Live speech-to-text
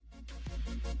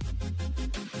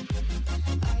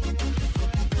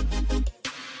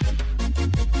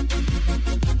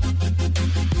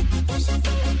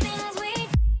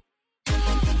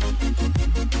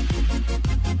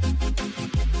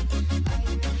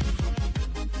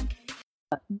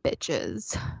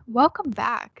bitches. Welcome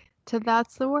back to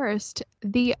That's the Worst,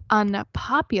 the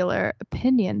unpopular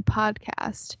opinion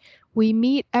podcast. We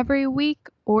meet every week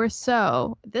or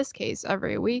so. In this case,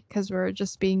 every week because we're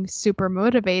just being super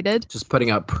motivated. Just putting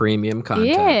out premium content.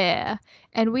 Yeah.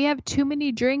 And we have too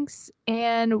many drinks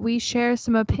and we share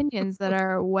some opinions that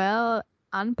are, well,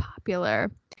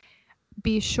 unpopular.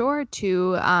 Be sure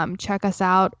to check us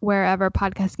out wherever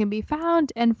podcasts can be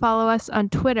found and follow us on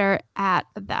Twitter at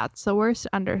That's the Worst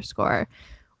 _.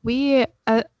 We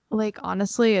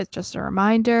honestly, it's just a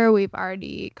reminder. We've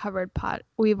already covered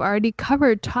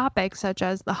topics such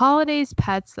as the holidays,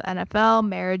 pets, the NFL,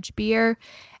 marriage, beer,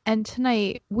 and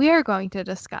tonight we are going to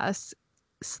discuss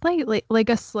a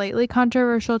slightly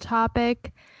controversial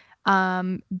topic,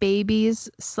 babies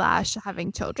 /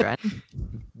 having children.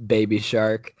 Baby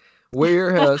Shark. We're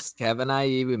your hosts, Kevin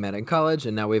IE. We met in college,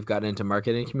 and now we've gotten into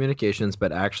marketing communications,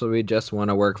 but actually we just want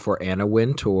to work for Anna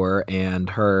Wintour and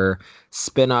her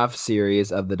spin-off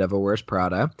series of The Devil Wears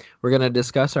Prada. We're going to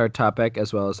discuss our topic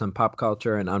as well as some pop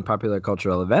culture and unpopular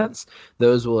cultural events.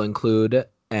 Those will include,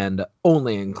 and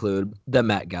only include, the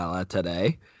Met Gala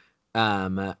today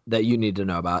that you need to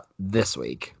know about this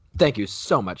week. Thank you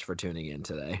so much for tuning in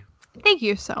today. Thank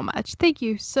you so much. Thank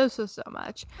you so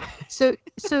much. So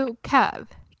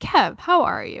Kev, how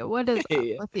are you? What is up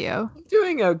with you? I'm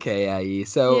doing okay, IE.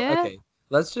 So, okay,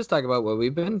 let's just talk about what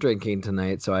we've been drinking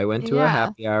tonight. So I went to a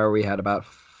happy hour. We had about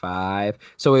 5.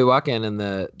 So we walk in and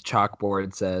the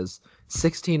chalkboard says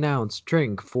 16-ounce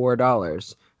drink,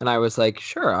 $4. And I was like,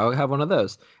 sure, I'll have one of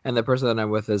those. And the person that I'm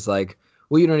with is like,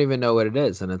 well, you don't even know what it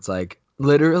is. And it's like,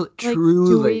 literally, truly.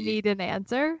 Do we need an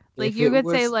answer? Like, you could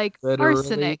say, like,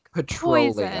 arsenic,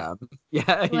 petroleum. Poison.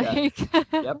 Yeah.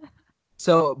 Yep.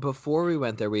 So before we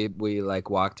went there, we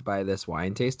walked by this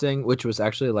wine tasting, which was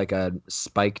actually like a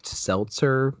spiked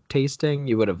seltzer tasting.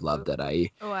 You would have loved it,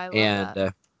 IE. Oh, I love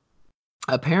that.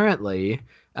 Apparently,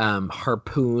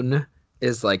 Harpoon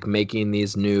is like making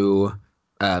these new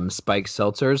spiked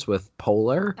seltzers with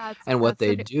Polar, what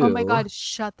they do. Oh my God!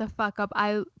 Shut the fuck up!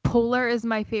 Polar is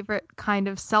my favorite kind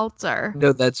of seltzer.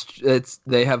 No,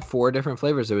 they have 4 different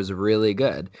flavors. It was really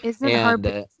good.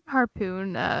 Isn't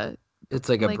Harpoon? It's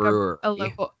like a brewer. A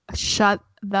local. Shut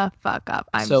the fuck up!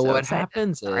 I'm so what excited.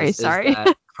 Happens is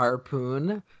that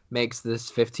Harpoon makes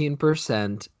this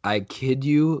 15%. I kid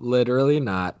you, literally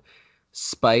not,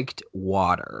 spiked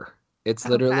water. It's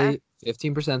literally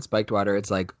 15% spiked water.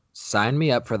 It's like, sign me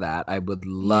up for that. I would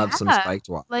love some spiked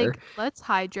water. Like, let's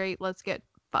hydrate. Let's get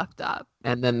fucked up.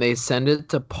 And then they send it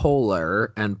to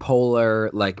Polar, and Polar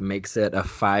like makes it a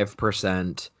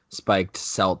 5% spiked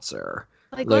seltzer.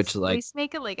 Like, let's at least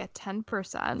make it like a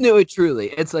 10%. No,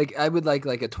 truly. It's like, I would like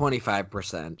a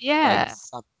 25%. Yeah. Like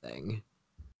something.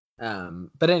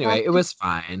 But anyway, it was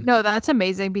fine. No, that's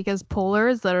amazing because Polar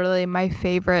is literally my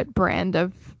favorite brand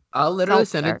of I'll literally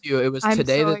send it to you. It was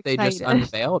today that they excited. just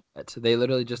unveiled it. They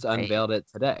literally just unveiled it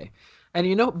today. And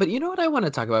you know what I want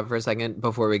to talk about for a second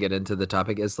before we get into the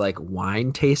topic is like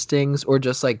wine tastings or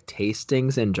just like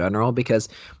tastings in general, because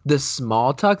the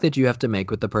small talk that you have to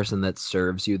make with the person that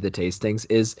serves you the tastings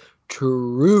is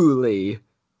truly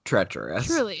treacherous.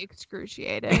 Truly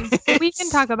excruciating. We can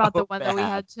talk about the one that we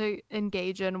had to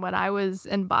engage in when I was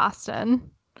in Boston.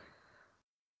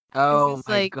 Oh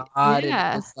my God.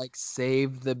 Yeah. It was like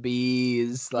save the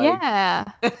bees. Like, yeah.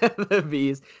 the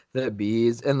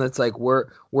bees. And it's like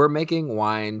we're making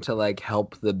wine to like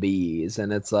help the bees.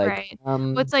 And it's like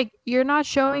it's like you're not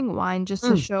showing wine just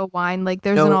to show wine. Like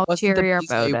there's an ulterior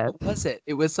motive. What was it?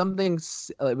 It was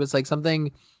like something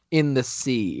in the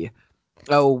sea.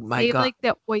 Oh my God. Like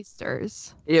the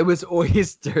oysters. It was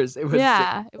oysters. It was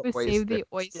save the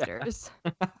oysters.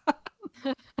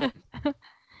 Yeah.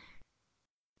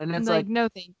 And it's like, no,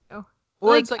 thank you.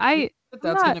 Well, it's like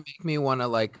that's gonna make me want to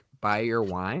like buy your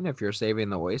wine if you're saving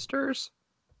the oysters.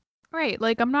 Right.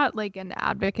 Like, I'm not like an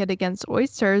advocate against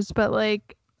oysters, but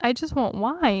like, I just want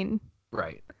wine.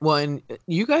 Right. Well, and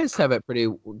you guys have it pretty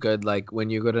good. Like when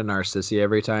you go to Narcissi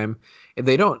every time,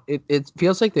 they don't. It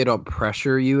feels like they don't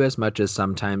pressure you as much as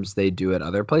sometimes they do at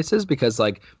other places because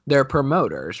like they're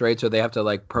promoters, right? So they have to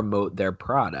like promote their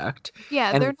product.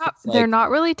 Yeah, and they're not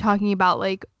really talking about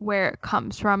like where it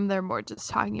comes from. They're more just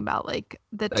talking about like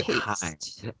the taste.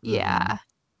 Kind. Yeah.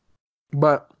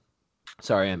 But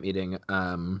sorry, I'm eating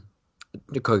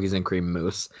the cookies and cream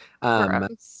mousse. We're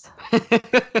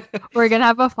gonna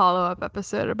have a follow-up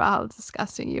episode about how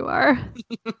disgusting you are.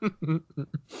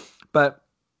 But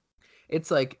it's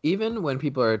like, even when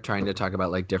people are trying to talk about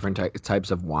like different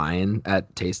types of wine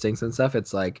at tastings and stuff,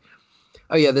 it's like,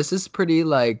 oh yeah, this is pretty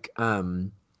like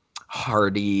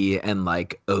hearty and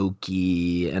like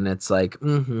oaky, and it's like,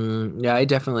 yeah, I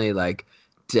definitely like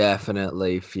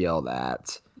definitely feel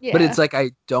that. Yeah. But it's like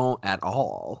I don't at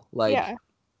all. Like Yeah.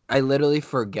 I literally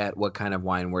forget what kind of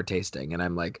wine we're tasting, and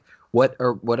I'm like, what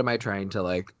am I trying to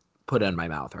like put in my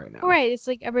mouth right now? Right. It's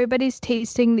like everybody's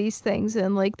tasting these things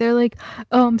and like they're like,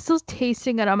 oh, I'm still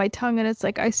tasting it on my tongue. And it's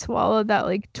like, I swallowed that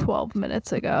like 12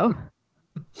 minutes ago.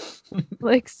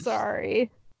 Like, sorry.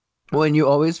 Well, and you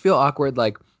always feel awkward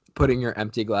like putting your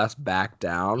empty glass back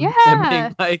down and Yeah.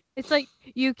 being like, It's like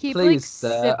you keep like please,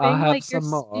 I'll sipping have like some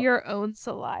more. your own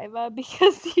saliva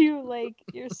because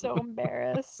you're so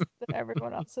embarrassed that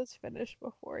everyone else has finished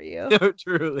before you. No,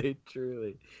 truly.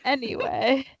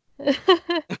 Anyway.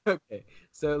 Okay,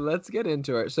 so let's get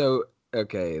into it. So,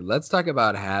 okay, let's talk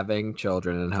about having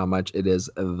children and how much it is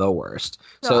the worst.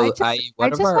 So So, I what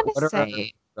just are want to what are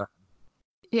say, go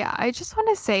yeah, I just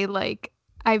want to say like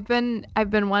I've been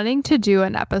wanting to do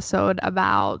an episode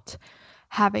about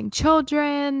having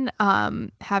children,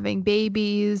 having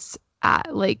babies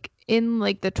at like in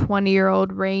like the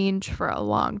 20-year-old range for a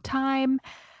long time.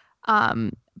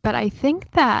 But I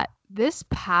think that this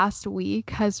past week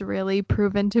has really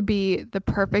proven to be the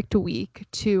perfect week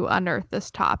to unearth this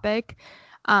topic,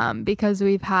 because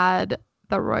we've had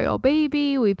the royal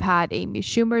baby, we've had Amy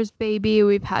Schumer's baby,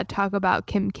 we've had talk about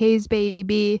Kim K's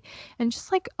baby, and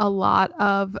just like a lot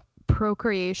of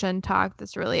procreation talk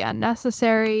that's really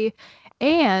unnecessary.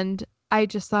 And I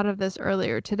just thought of this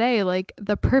earlier today. Like,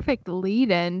 the perfect lead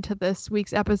in to this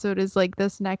week's episode is like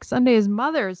this next Sunday is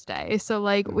Mother's Day. So,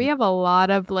 like, we Mhm. have a lot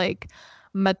of like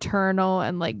maternal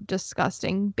and like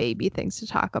disgusting baby things to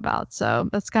talk about. So,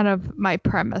 that's kind of my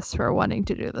premise for wanting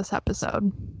to do this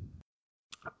episode.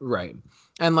 Right.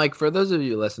 And like for those of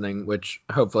you listening, which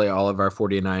hopefully all of our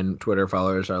 49 Twitter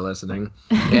followers are listening,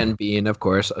 and Bean, of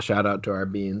course, a shout out to our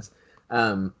Beans.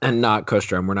 And not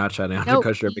Kostrom. We're not shouting out to Nope,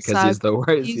 Kostrom he because he's sucks. the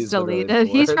worst. He's Literally the deleted.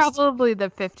 He's worst. probably the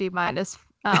 50 minus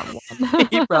He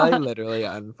one. probably literally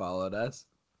unfollowed us.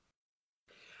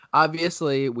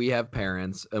 Obviously, we have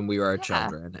parents and we are Yeah.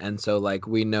 children, and so like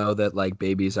we know that like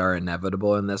babies are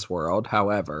inevitable in this world.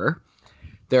 However,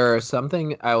 there are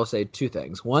something I will say two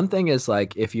things. One thing is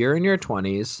like if you're in your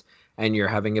 20s and you're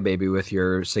having a baby with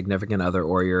your significant other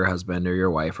or your husband or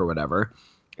your wife or whatever,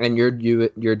 and you're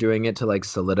doing it to like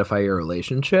solidify your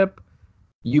relationship,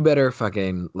 you better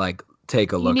fucking like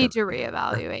take a You look need at to the mirror.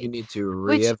 reevaluate. You need to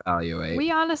Which reevaluate.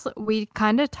 we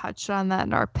kind of touched on that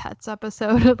in our pets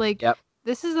episode. Like, Yep.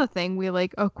 this is the thing we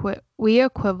like we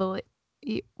equivalent.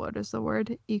 What is the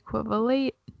word?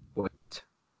 Equivalate. Wait.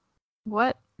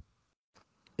 What?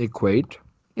 Equate.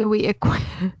 We equate.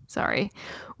 Sorry,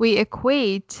 we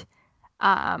equate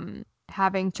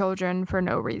having children for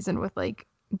no reason with like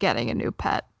getting a new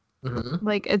pet. Mm-hmm.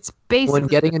 Like, it's When basically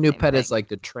getting the a new same pet thing. is like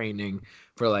the training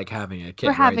for like having a kid, for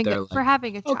right? having They're for like,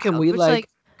 having a oh, child, which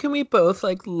can we both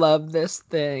like love this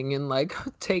thing and like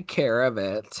take care of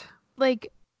it?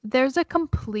 like there's a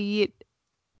complete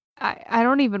I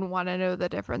don't even want to know the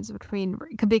difference between,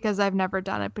 because I've never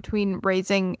done it, between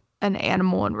raising an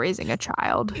animal and raising a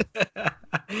child.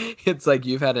 It's like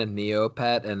you've had a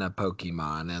Neopet and a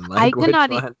Pokemon, and I like which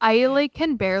cannot one? I like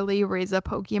can barely raise a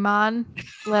Pokemon,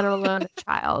 let alone a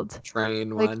child. Train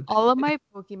Like, one. all of my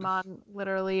Pokemon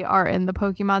literally are in the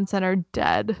Pokemon Center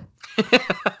dead.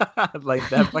 Like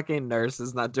that fucking nurse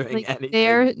is not doing Like, anything.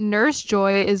 their Nurse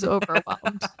Joy is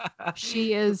overwhelmed.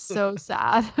 She is so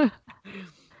sad.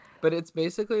 But it's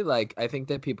basically like I think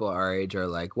that people our age are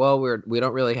like, well, we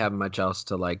don't really have much else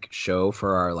to like show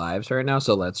for our lives right now,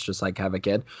 so let's just like have a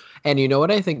kid. And you know what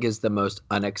I think is the most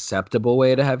unacceptable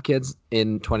way to have kids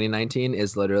in 2019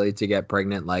 is literally to get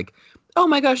pregnant like, oh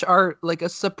my gosh, our like a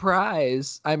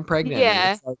surprise, I'm pregnant. And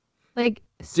Yeah. it's like, Like,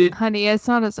 did honey, it's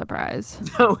not a surprise.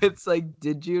 no, it's like,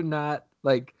 did you not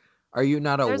like? Are you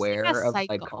not There's like aware a of like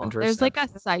cycle. There's like a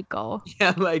contraception? cycle.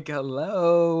 Yeah, like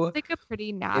hello. It's like a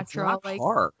pretty It's natural, not like,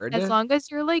 hard. as long as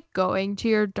you're like going to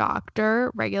your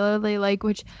doctor regularly, like,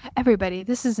 which everybody,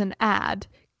 this is an ad.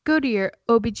 Go to your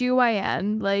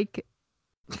OBGYN, like,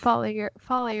 follow your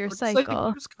Or just like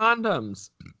cycle. use condoms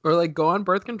or like go on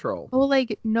birth control. Well,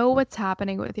 like, know what's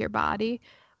happening with your body,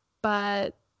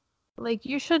 but like,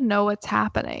 you should know what's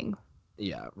happening.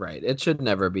 Yeah, right. It should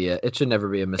never be a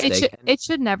mistake. It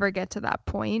should never get to that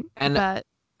point. And But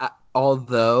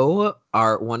although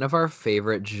one of our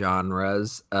favorite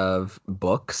genres of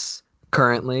books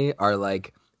currently are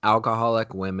like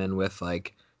alcoholic women with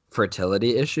like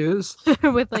fertility issues.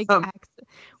 with like Um,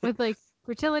 with like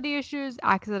fertility issues,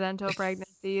 accidental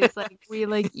pregnancies, like, we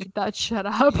like eat that shit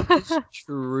up. it's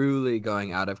truly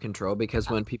going out of control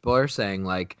because when people are saying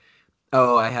like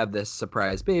oh, I have this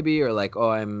surprise baby, or like, oh,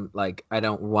 I'm like, I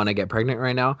don't want to get pregnant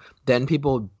right now, then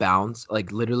people bounce,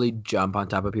 like literally jump on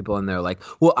top of people and they're like,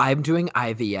 well, I'm doing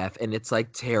IVF and it's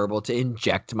like terrible to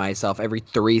inject myself every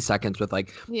 3 seconds with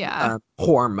like Yeah.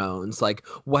 hormones. Like,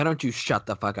 why don't you shut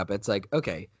the fuck up? It's like,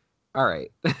 okay, all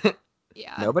right.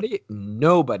 Yeah.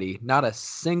 Nobody, not a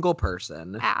single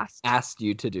person Asked. asked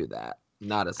you to do that.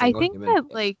 Not a I single think human that,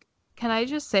 being. like, can I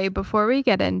just say before we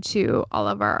get into all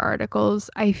of our articles,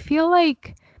 I feel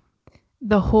like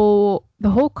the whole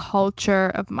culture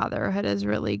of motherhood has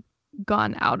really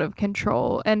gone out of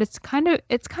control, and it's kind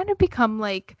of become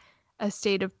like a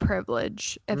state of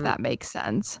privilege, if Mm. that makes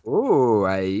sense. Ooh,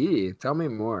 tell me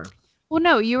more. Well,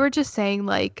 no, you were just saying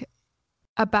like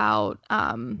about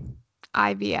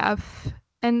IVF,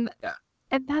 and Yeah.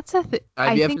 and that's I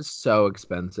IVF think is so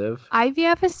expensive.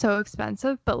 IVF is so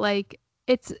expensive, but like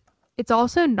it's it's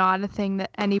also not a thing that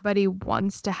anybody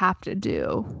wants to have to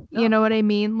do. You No. know what I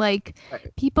mean? Like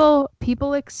Right.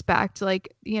 people expect,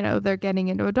 like, they're getting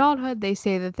into adulthood, they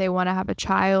say that they want to have a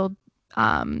child.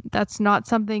 That's not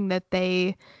something that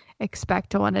they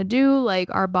expect to want to do. Like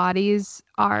our bodies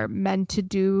are meant to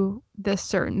do this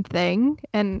certain thing,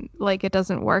 and like it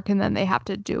doesn't work and then they have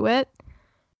to do it.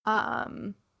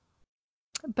 Um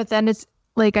but then it's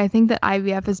like I think that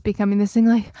IVF is becoming this thing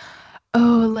like,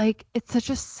 oh, like it's such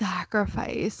a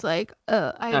sacrifice. Like,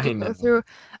 I know.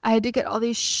 I had to get all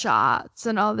these shots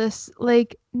and all this.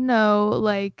 Like, no,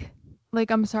 like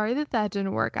I'm sorry that that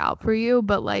didn't work out for you,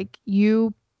 but like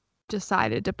you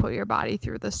decided to put your body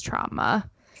through this trauma.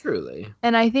 Truly.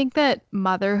 And I think that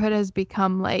motherhood has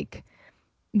become like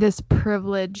this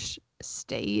privileged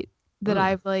state that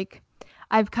Mm.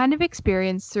 I've kind of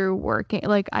experienced through working.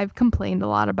 Like I've complained a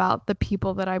lot about the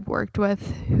people that I've worked with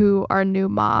who are new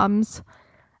moms.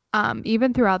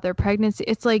 Even throughout their pregnancy,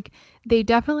 it's like they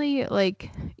definitely,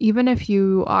 like, even if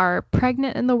you are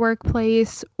pregnant in the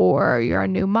workplace or you're a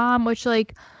new mom, which,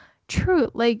 like, true,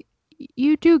 like,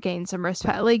 you do gain some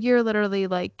respect. Like you're literally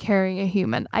like carrying a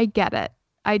human. I get it.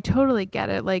 I totally get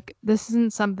it. Like this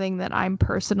isn't something that I'm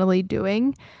personally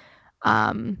doing.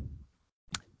 um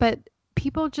but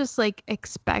people just like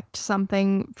expect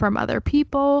something from other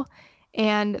people,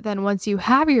 and then once you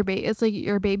have your baby, it's like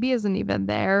your baby isn't even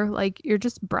there, like you're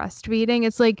just breastfeeding.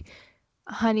 It's like,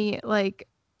 honey, like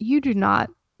you do not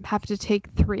have to take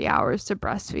 3 hours to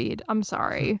breastfeed. I'm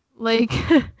sorry. Like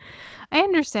I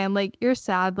understand, like you're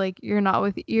sad, like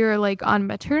you're like on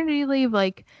maternity leave,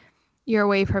 like you're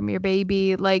away from your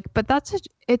baby, like, but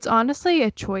it's honestly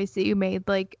a choice that you made,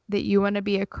 like that you want to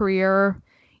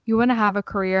have a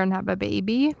career and have a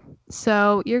baby.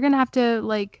 So you're going to have to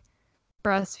like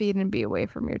breastfeed and be away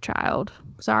from your child.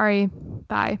 Sorry.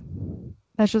 Bye.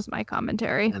 That's just my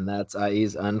commentary. And that's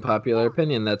IE's unpopular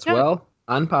opinion. That's, No, well,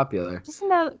 unpopular. doesn't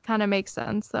that kind of make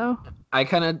sense though? I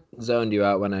kind of zoned you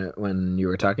out when you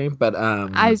were talking, but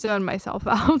I zone myself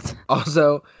out.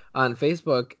 also on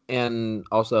Facebook and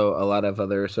also a lot of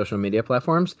other social media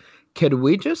platforms, could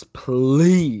we just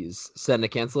please send a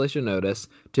cancellation notice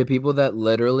to people that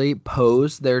literally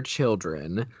pose their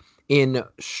children in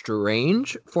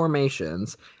strange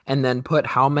formations and then put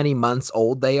how many months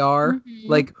old they are? Mhm.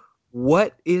 Like,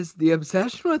 what is the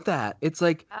obsession with that? It's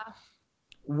like, Yeah.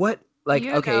 what? Like,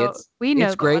 okay, We know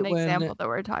it's the one great when, example that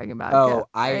we're talking about, oh, Jeff,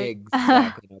 I right?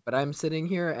 exactly know. But I'm sitting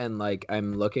here and like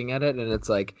I'm looking at it and it's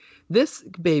like this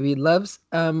baby loves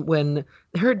when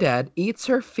her dad eats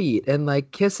her feet and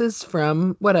like kisses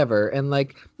from whatever and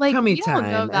like Like tummy we all know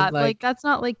time and that. Like like that's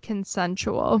not like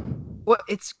consensual. well,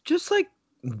 it's just like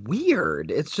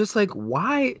weird. It's just like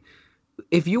why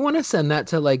if you want to send that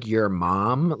to like your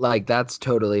mom, like that's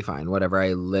totally fine. Whatever.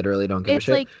 I literally don't give a It's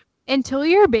shit. like until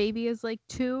your baby is like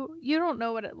 2, you don't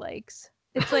know what it likes.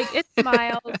 It's like it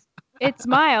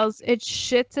smiles, it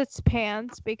shits its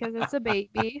pants because it's a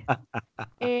baby,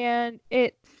 and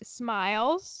it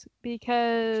smiles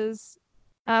because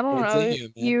I don't It's a know,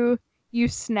 human. you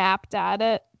snapped at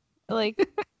it. Like,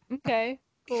 okay,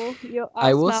 cool.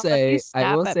 I'll smile when you I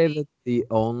snap will at say me. that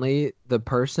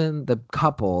the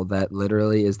couple that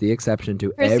literally is the exception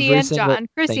to Chrissy and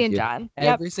thank you, John.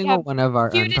 Yep, every single yep. one of our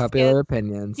Cutest unpopular kids.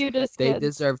 opinions, Cutest they kids.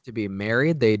 deserve to be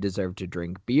married. They deserve to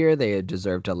drink beer. They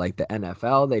deserve to like the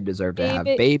NFL. They deserve to have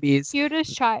David, babies.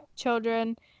 cutest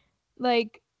children.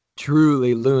 Like,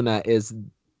 Truly, Luna is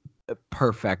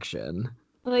perfection.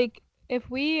 like if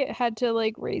we had to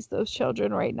like raise those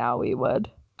children right now, we would.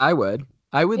 I would.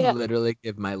 I would Yeah, literally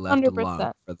give my left lung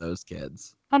 100%. for those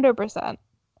kids. 100%.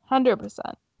 100%.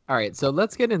 All right, so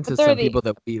let's get But into they're some the people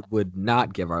that we would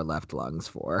not give our left lungs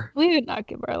for. we would not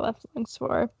give our left lungs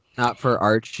for. Not for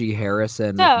Archie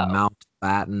Harrison, No.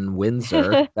 Mountbatten,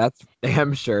 Windsor. That's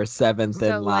damn sure seventh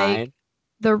So in like line.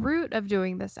 the root of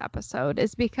doing this episode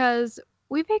is because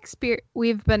we've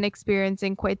been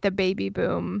experiencing quite the baby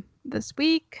boom this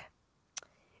week,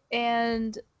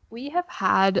 and we have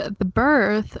had the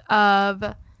birth of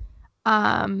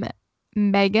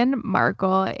Meghan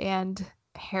Markle and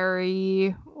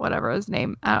Harry, whatever his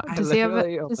name. I Does he have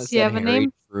literally almost does he said have a Harry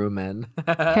name? Truman.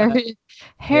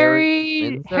 Harriet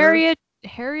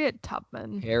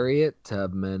Tubman. Harriet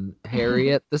Tubman.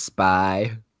 Harriet the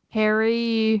Spy.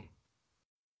 Harry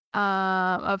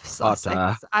of Sussex.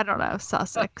 Potter. I don't know,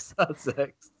 Sussex.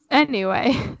 Sussex.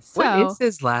 Anyway, so What is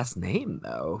his last name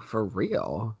though? For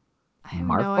real? I have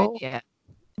Markle? no idea.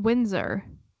 Windsor.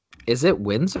 Is it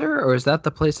Windsor or is that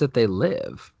the place that they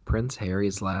live? Prince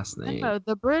Harry's last name. No,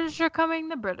 the British are coming.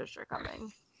 The British are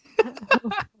coming.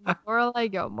 Moral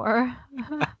Gilmore.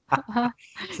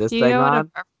 Is this You thing know what on?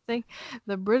 I'm referencing?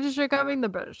 The British are coming. The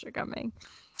British are coming.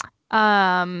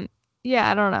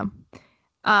 Yeah, I don't know.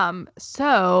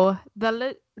 So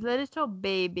the little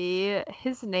baby,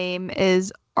 his name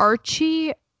is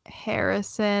Archie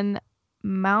Harrison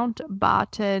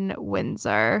Mountbatten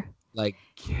Windsor. Like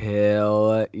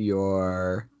kill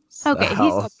yourself. Okay,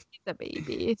 he's a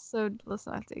baby, so let's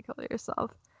not say kill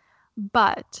yourself.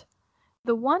 But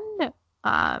the one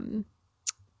kind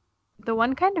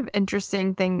of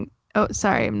interesting thing. Oh,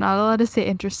 sorry, I'm not allowed to say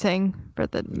interesting for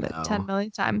the 10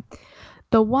 millionth time.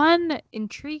 The one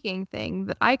intriguing thing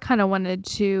that I kind of wanted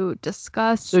to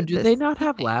discuss. So do they not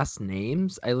have last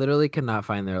names? I literally cannot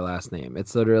find their last name.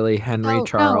 It's literally Henry No,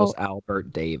 Charles no.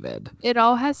 Albert David. It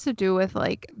all has to do with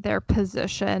like their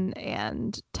position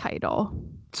and title.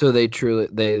 So they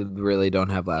really don't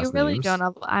have last names. You really don't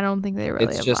have. I don't think they really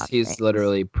have. It's just last he's names.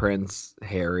 literally Prince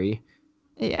Harry.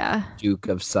 Yeah. Duke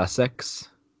of Sussex.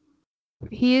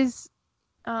 He is.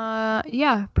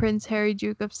 Yeah, Prince Harry,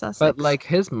 Duke of Sussex. But like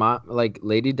his mom, like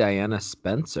Lady Diana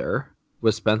Spencer,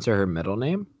 was Spencer her middle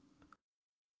name?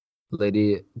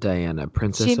 Lady Diana,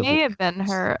 Princess she of may have been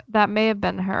her. That may have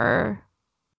been her.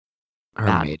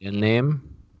 Her maiden name.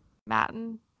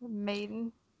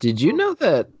 Maiden. Did you know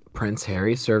that Prince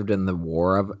Harry served in the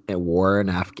war in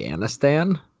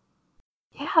Afghanistan?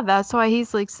 Yeah, that's why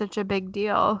he's like such a big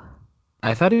deal.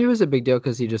 I thought he was a big deal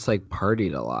because he just like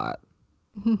partied a lot.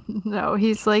 No,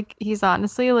 he's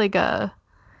honestly like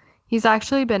he's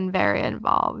actually been very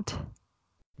involved.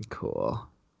 Cool.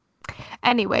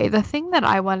 Anyway, the thing that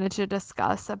I wanted to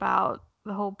discuss about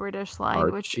the whole British line,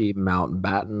 Archie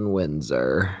Mountbatten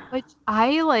Windsor. Which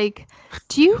I like.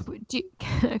 Do you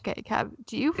okay, Kev,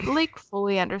 do you like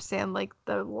fully understand like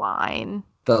the line?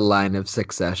 The line of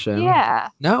succession? Yeah.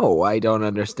 No, I don't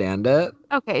understand it.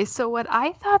 Okay, so what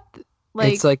I thought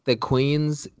it's like the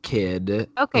Queen's kid,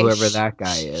 okay, whoever that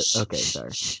guy is. Okay,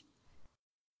 sorry.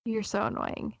 You're so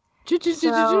annoying.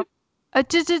 Yeah.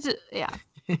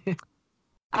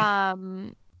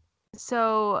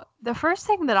 So the first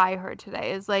thing that I heard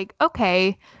today is like,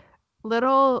 okay,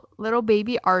 little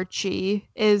baby Archie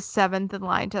is 7th in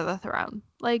line to the throne.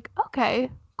 Like,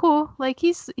 okay, cool. Like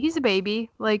he's a baby,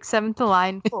 like 7th in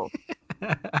line, cool.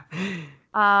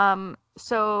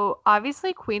 So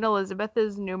obviously Queen Elizabeth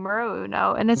is numero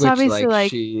uno, and it's obviously like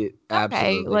she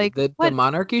absolutely like the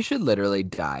monarchy should literally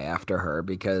die after her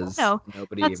because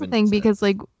nobody that's even the thing because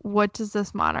like what does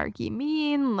this monarchy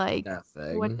mean? Like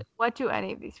nothing. What do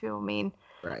any of these people mean?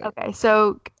 Right. Okay,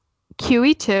 so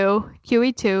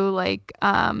QE2 like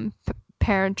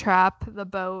Parent Trap, the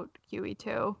boat,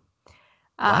 QE2.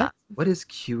 What is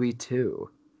QE2?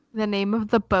 The name of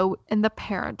the boat in the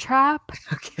Parent Trap.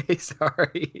 Okay,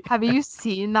 sorry. Have you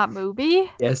seen that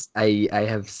movie? Yes, I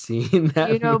have seen that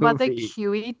movie. You know about the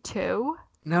QE2?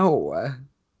 No.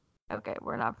 Okay,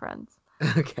 we're not friends.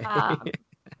 Okay.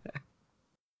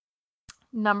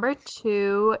 Number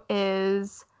 2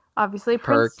 is obviously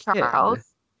Prince Charles.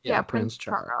 Yeah, Prince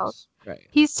Charles. Right.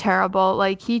 He's terrible.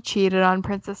 Like he cheated on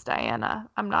Princess Diana.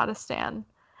 I'm not a stan.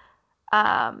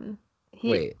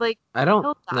 Wait, I don't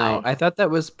know. I thought that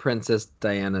was Princess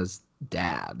Diana's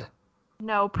dad.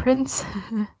 No, Prince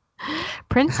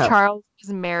Charles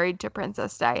is married to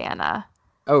Princess Diana.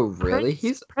 Oh, really?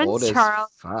 He's old as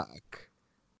fuck.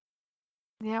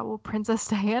 Yeah, well, Princess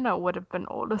Diana would have been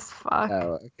old as fuck.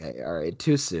 Oh, okay. All right.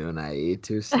 Too soon,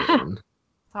 too soon.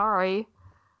 Sorry.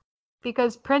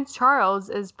 Because Prince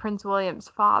Charles is Prince William's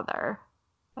father,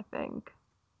 I think.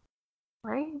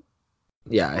 Right?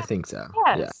 Yeah, I think so.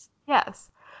 Yes.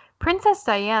 Princess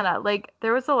Diana, like,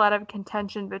 there was a lot of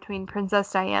contention between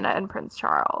Princess Diana and Prince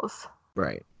Charles.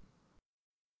 Right.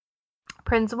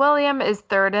 Prince William is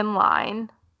 3rd in line.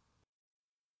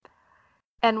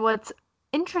 And what's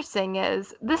interesting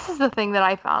is, this is the thing that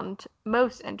I found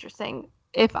most interesting.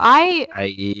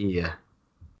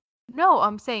 No,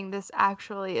 I'm saying this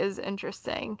actually is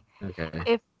interesting.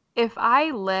 Okay. If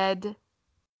I led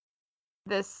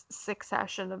this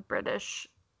succession of British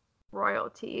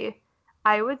royalty,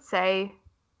 I would say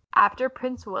after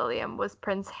Prince William was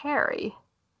Prince Harry,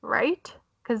 right?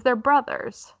 Because they're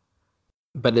brothers.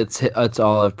 But it's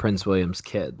all of Prince William's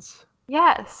kids.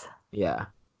 Yes. Yeah.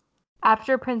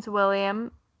 After Prince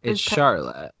William It's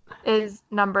Charlotte. is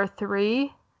number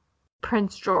 3,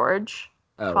 Prince George,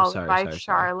 Oh, followed by sorry.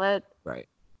 Charlotte, Right.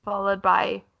 followed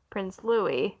by Prince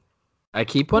Louis. I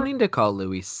keep wanting to call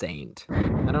Louis Saint.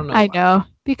 I don't know I why. know,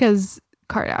 because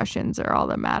Kardashians are all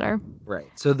that matter. Right.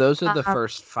 So those are the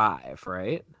first 5,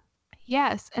 right?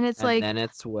 Yes, and it's And like then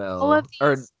it's all Will. of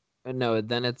these. No,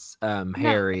 then it's No,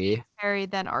 Harry. Harry,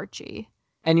 then Archie.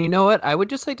 And you know what? I would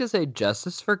just like to say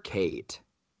justice for Kate.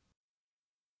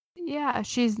 Yeah,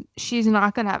 she's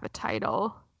not gonna have a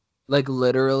title. Like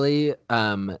literally,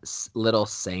 little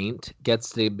Saint gets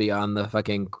to be on the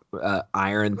fucking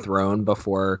Iron Throne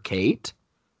before Kate.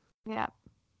 Yeah.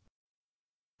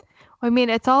 I mean,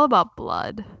 it's all about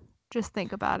blood. Just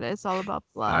think about it. It's all about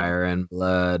blood. Fire and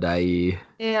blood, i.e.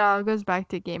 It all goes back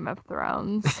to Game of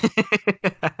Thrones.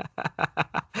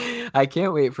 I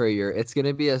can't wait for it's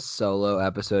gonna be a solo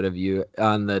episode of you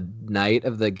on the night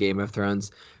of the Game of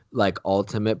Thrones like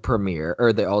ultimate premiere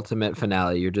or the ultimate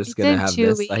finale. You're just gonna have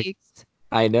this weeks. like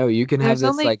I know you can have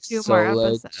There's this like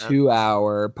solo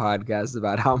 2-hour podcast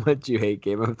about how much you hate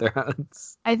Game of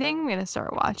Thrones. I think I'm gonna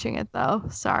start watching it though.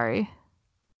 Sorry.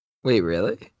 Wait,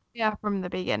 really? Yeah, from the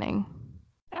beginning.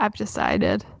 I've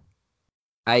decided.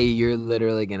 You're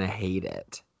literally gonna hate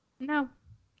it. No.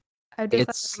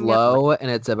 It's slow and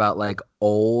it's about like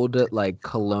old like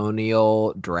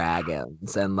colonial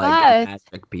dragons and like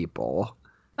magic people.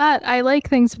 But I like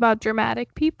things about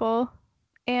dramatic people,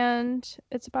 and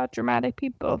it's about dramatic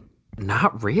people.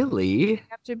 Not really. You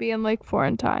have to be in like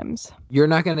foreign times. You're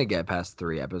not gonna get past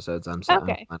 3 episodes. I'm on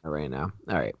it right now.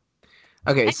 All right.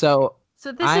 Okay, so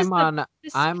this is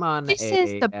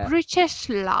the British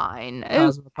line.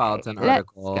 Cosmopolitan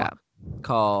article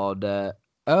called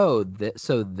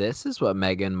so this is what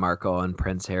Meghan Markle and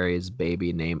Prince Harry's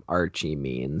baby name Archie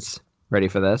means. Ready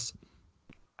for this?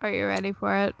 Are you ready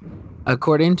for it?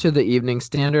 According to the Evening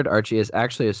Standard, Archie is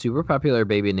actually a super popular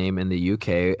baby name in the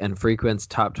UK and frequents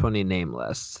top 20 name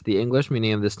lists. The English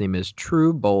meaning of this name is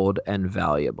true, bold, and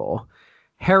valuable.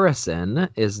 Harrison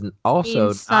is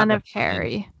also son of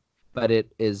Harry, but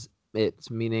its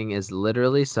meaning is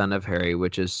literally son of Harry,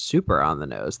 which is super on the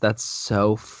nose. That's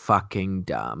so fucking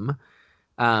dumb.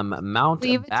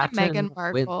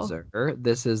 Mountbatten Windsor.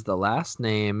 This is the last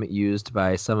name used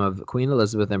by some of Queen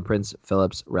Elizabeth and Prince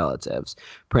Philip's relatives.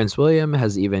 Prince William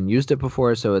has even used it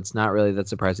before, so it's not really that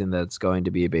surprising that it's going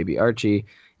to be a baby Archie,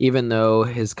 even though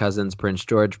his cousins Prince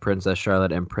George, Princess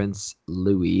Charlotte, and Prince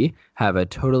Louis have a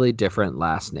totally different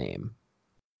last name.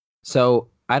 So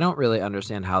I don't really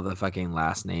understand how the fucking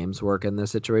last names work in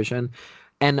this situation.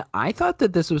 And I thought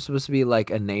that this was supposed to be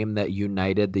like a name that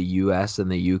united the U.S.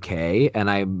 and the U.K. And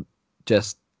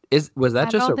was that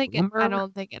just a rumor? I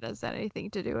don't think it has anything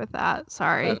to do with that.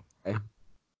 Sorry. Okay.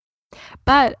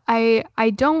 But I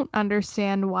don't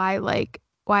understand why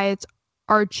it's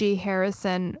Archie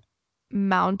Harrison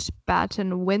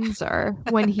Mountbatten Windsor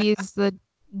when he's the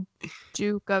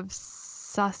Duke of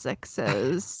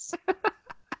Sussex's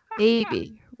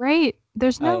baby, right? I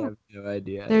have no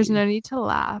idea. There's no need to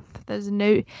laugh. There is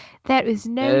no need to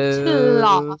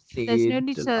laugh. There's no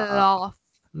need to laugh.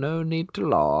 No need to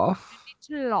laugh.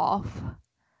 No need to laugh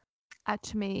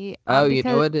at me. You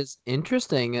know what is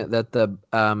interesting that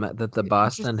the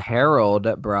Boston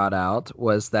Herald brought out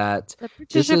was that the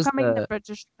British are coming. The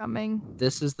British are coming.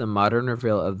 This is the modern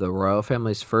reveal of the royal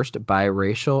family's first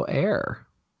biracial heir.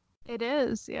 It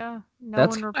is, yeah.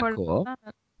 That's one reported cool. On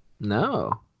that.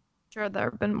 No. Sure, there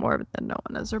have been more than no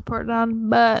one has reported on,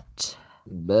 but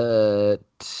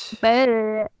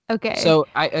okay. So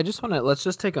I just want to let's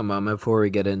just take a moment before we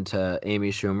get into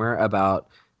Amy Schumer about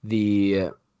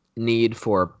the need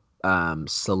for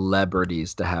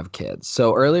celebrities to have kids.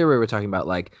 So earlier we were talking about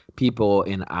like people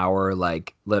in our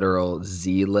like literal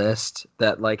Z list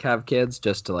that like have kids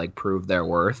just to like prove their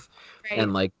worth. Right.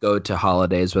 And like go to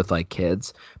holidays with like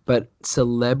kids. But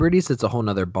celebrities, it's a whole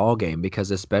nother ballgame because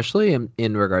especially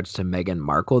in regards to Meghan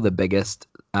Markle, the biggest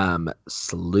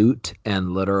salute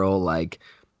and literal like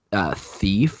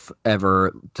thief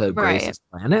ever to grace this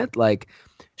planet, like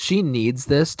she needs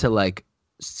this to like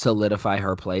solidify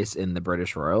her place in the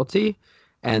British royalty.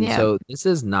 And so this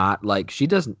is not like she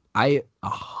doesn't. I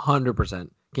 100%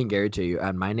 can guarantee you,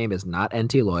 and my name is not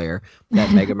NT Lawyer, that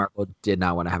Meghan Markle did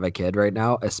not want to have a kid right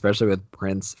now, especially with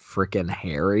Prince freaking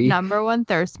Harry. Number one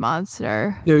thirst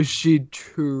monster. No, she She's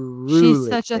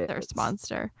truly such a is. thirst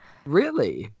monster.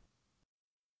 Really?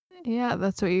 Yeah,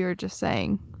 that's what you were just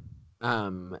saying.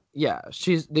 Yeah,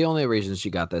 she's the only reason she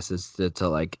got this is to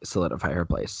like solidify her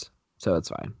place. So it's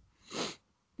fine.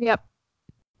 Yep.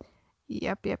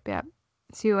 Yep.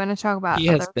 So you want to talk about He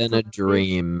other has been a celebrities?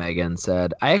 dream, Megan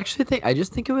said. I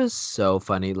just think it was so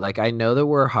funny. Like, I know that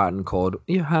we're hot and cold.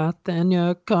 You're hot, then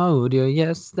you're cold. You're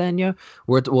yes, then you're.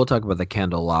 We'll talk about the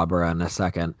candelabra in a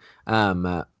second. I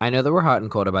know that we're hot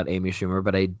and cold about Amy Schumer,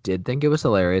 but I did think it was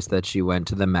hilarious that she went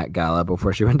to the Met Gala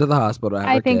before she went to the hospital to have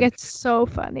I her think kid. it's so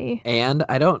funny. And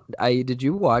did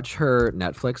you watch her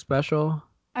Netflix special?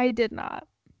 I did not.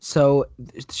 So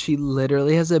she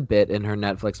literally has a bit in her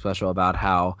Netflix special about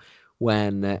how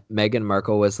when Meghan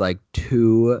Markle was like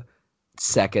 2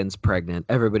 seconds pregnant,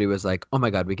 everybody was like, "Oh my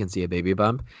God, we can see a baby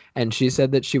bump." And she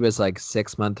said that she was like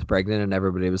 6 months pregnant, and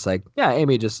everybody was like, "Yeah,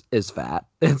 Amy just is fat.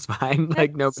 It's fine."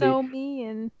 Like That's so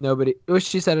mean. nobody. Well,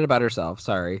 she said it about herself.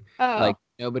 Sorry, Oh. like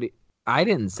nobody. I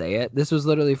didn't say it. This was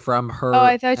literally from Oh, her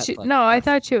I thought Netflix. I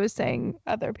thought she was saying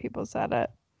other people said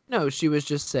it. No, she was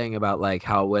just saying about like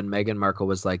how when Meghan Markle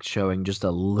was like showing just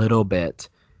a little bit,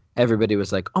 everybody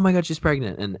was like, "Oh my God, she's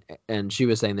pregnant," and she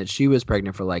was saying that she was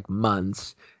pregnant for like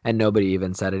months, and nobody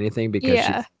even said anything because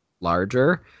Yeah. she's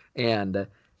larger. And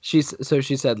she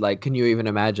said like, "Can you even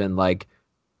imagine like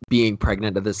being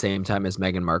pregnant at the same time as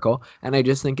Meghan Markle?" And I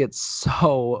just think it's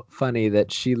so funny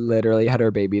that she literally had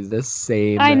her baby the I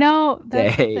same know.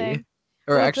 That's the day. thing.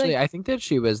 Or Well, it's actually, like, I think that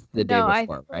she was the day no, I think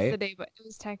before, it was the right? day, but it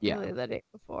was Yeah, technically the day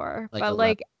before. like But 11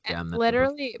 like p.m. the day before.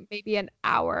 literally maybe an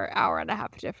hour and a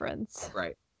half difference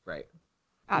Right, right.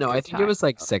 No, after I think it time. was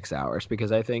like 6 hours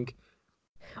because I think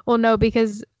Well, no,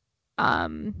 because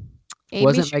um Amy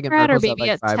wasn't Meghan Schumer had her Markle's at baby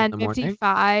like at 5 in the morning?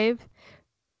 10:55,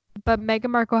 but Meghan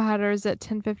Markle had hers at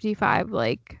 10:55,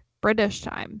 like British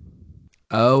time.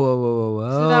 So Oh,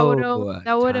 time that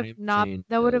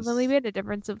would have only changes. made a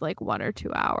difference of like 1 or 2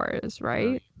 hours, No,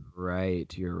 right?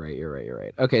 you're right. You're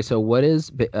right. Okay, so what is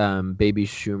baby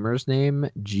Schumer's name?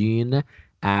 Jean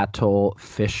Attle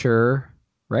Fisher,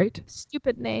 right?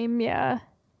 Stupid name, yeah.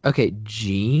 Okay,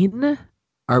 Jean?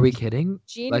 Are we kidding?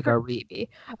 Jean Like, for are we baby.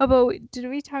 Oh, but did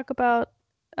we talk about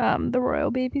the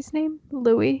royal baby's name?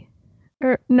 Louis?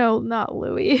 Or no, not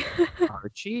Louis.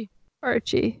 Archie?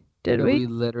 Archie. Did No, we? we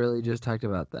literally just talked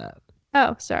about that.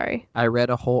 Oh, sorry. I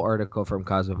read a whole article from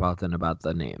Cosmopolitan about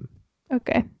the name.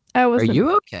 Okay. I Are wasn't.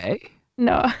 you okay?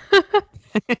 No.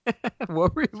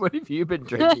 What have you been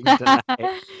drinking tonight?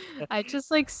 I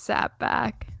just like sat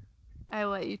back. I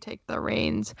let you take the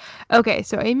reins. Okay,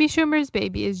 so Amy Schumer's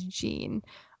baby is Jean.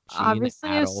 Jean Obviously,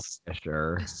 Adolf a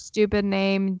Fisher. stupid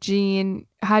name, Jean.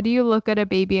 How do you look at a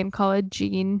baby and call it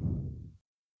Jean?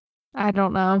 I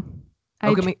don't know. I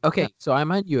Okay, truly okay. don't. So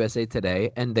I'm on USA Today,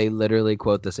 and they literally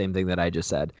quote the same thing that I just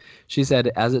said. She said,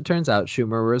 "As it turns out,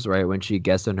 Schumer was right when she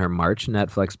guessed in her March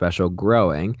Netflix special,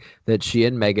 Growing, that she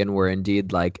and Megan were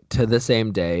indeed like to the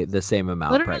same day, the same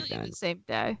amount Literally the pregnant." same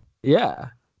day. Yeah,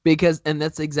 because and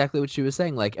that's exactly what she was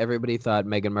saying. Like everybody thought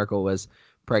Meghan Markle was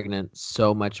pregnant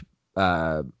so much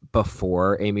uh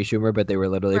before Amy Schumer, but they were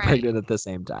literally Right. pregnant at the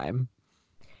same time.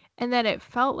 And then it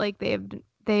felt like they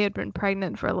had been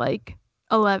pregnant for like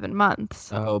 11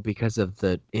 months. Oh, because of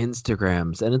the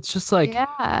Instagrams. And it's just like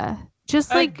Yeah.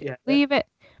 Just I like get it. leave it.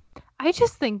 I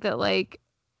just think that like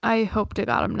I hope to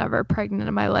God I'm never pregnant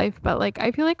in my life, but like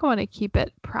I feel like I want to keep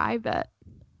it private.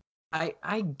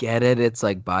 I get it. It's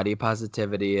like body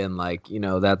positivity and like,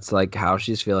 that's like how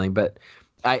she's feeling, but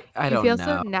I You don't feel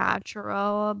so know.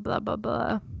 natural, blah blah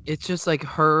blah. It's just like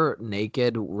her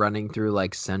naked running through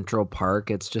like Central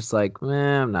Park. It's just like,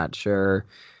 I'm not sure.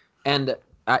 And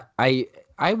I I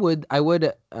I would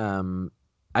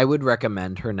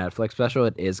recommend her Netflix special.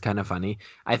 It is kind of funny.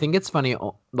 I think it's funny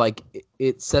like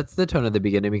it sets the tone at the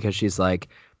beginning because she's like,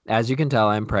 as you can tell,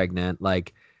 I'm pregnant.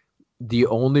 Like the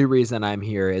only reason I'm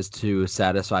here is to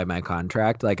satisfy my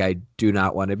contract. Like I do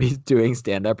not want to be doing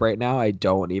stand up right now. I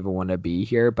don't even want to be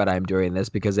here, but I'm doing this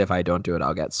because if I don't do it,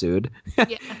 I'll get sued.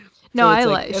 Yeah. No, So I it's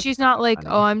like like it's she's not like, "Oh,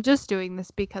 funny. I'm just doing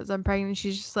this because I'm pregnant."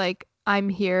 She's just like, "I'm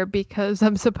here because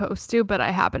I'm supposed to, but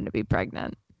I happen to be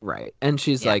pregnant." Right. And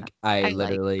she's Yeah. like, I I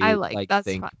literally like like that's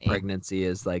think funny. pregnancy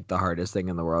is like the hardest thing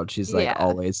in the world. She's like Yeah.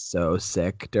 always so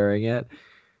sick during it.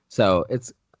 So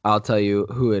I'll tell you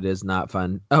who it is not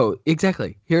fun. Oh,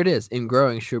 exactly. Here it is. In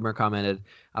Growing, Schumer commented,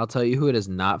 I'll tell you who it is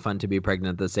not fun to be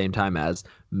pregnant at the same time as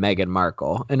Meghan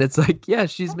Markle. And it's like, yeah,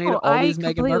 she's made Oh, all I these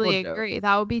Meghan Markle completely jokes. agree.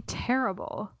 That would be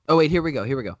terrible. Oh, wait, here we go.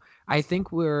 Here we go. I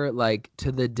think we're like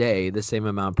to the day the same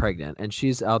amount pregnant. And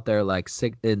she's out there like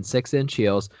 6-inch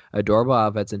heels, adorable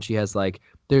outfits. And she has like,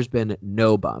 there's been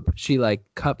no bump. She like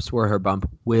cups where her bump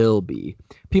will be.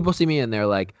 People see me and they're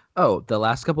like, oh, the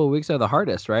last couple of weeks are the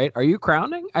hardest, right? Are you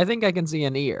crowning? I think I can see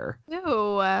an ear.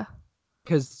 Ew.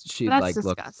 Because she That's like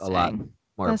looks a lot disgusting.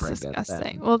 more That's pregnant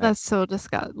disgusting. than Well, that's so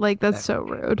disgusting. Like, that's so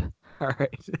okay. rude. All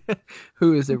right.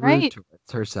 Who is it rude Right?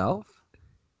 towards? Herself?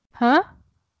 Huh?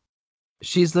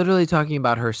 She's literally talking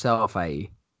about herself, i.e.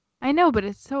 I know, but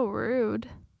it's so rude.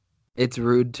 It's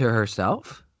rude to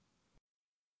herself?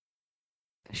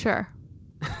 Sure.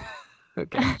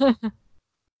 Okay. All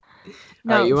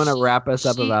right, No, you want to wrap us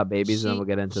up she, about babies and then she, we'll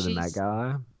get into the Met she's,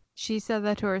 Gala? she said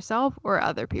that to herself, or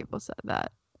other people said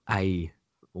that.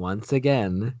 Once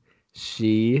again,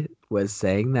 she was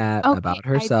saying that Okay, about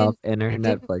herself in her I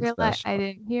didn't Netflix realize, I special.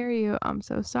 didn't hear you. I'm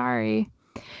so sorry.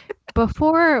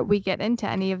 Before we get into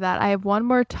any of that, I have one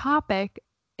more topic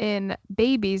in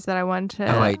babies that I want Oh,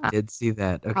 to I did see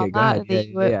that. call Okay, go out ahead. and Yeah, that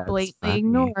you yeah, yeah. It's blatantly funny.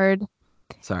 ignored.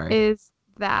 Sorry. Is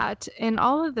that in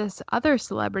all of this other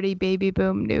celebrity baby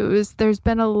boom news, there's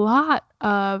been a lot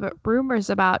of rumors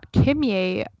about Kim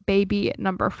Ye baby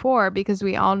number 4, because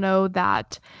we all know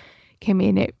that Kim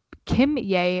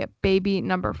Ye baby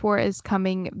number 4 is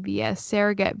coming via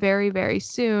surrogate very, very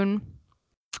soon.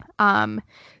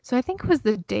 So I think it was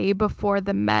the day before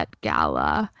the Met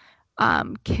Gala.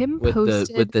 Kim With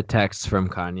posted, the text from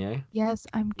Kanye. yes,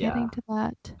 I'm Yeah. getting to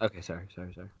that. Okay, sorry.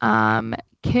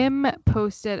 Kim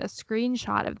posted a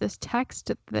screenshot of this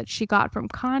text that she got from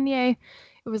Kanye.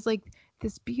 It was like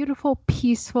this beautiful,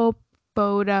 peaceful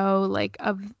photo, like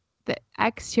of the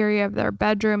exterior of their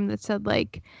bedroom that said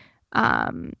like,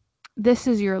 um, "This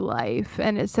is your life,"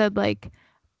 and it said like,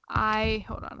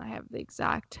 hold on, I have the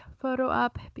exact photo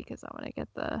up because I want to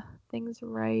get the things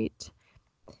right.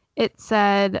 It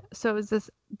said, so it was this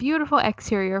beautiful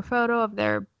exterior photo of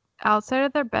their outside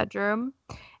of their bedroom,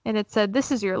 and it said,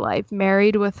 "This is your life,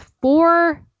 married with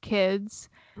 4 kids,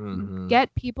 Mm-hmm.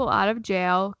 get people out of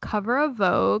jail, cover a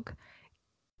Vogue,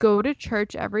 go to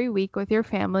church every week with your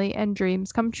family, and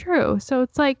dreams come true." So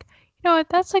it's like, you know what?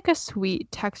 That's like a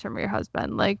sweet text from your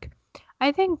husband. Like,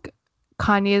 I think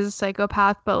Kanye is a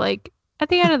psychopath, but like at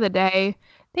the end of the day,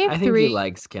 they have I think he three.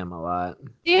 likes Kim a lot.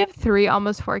 They have 3,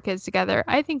 almost 4 kids together.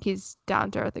 I think he's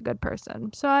down to earth, a good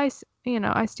person. So I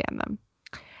stand them.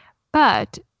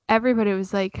 But everybody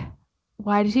was like,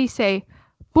 why did he say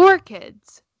 4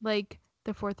 kids? Like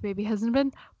the 4th baby hasn't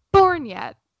been born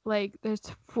yet. Like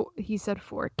he said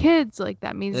 4 kids. Like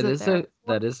that means that there are 4.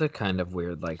 That is a kind of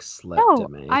weird like slip to No,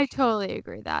 I make. totally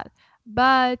agree that.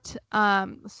 But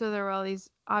so there were all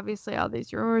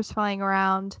these rumors flying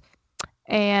around,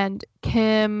 and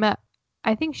Kim,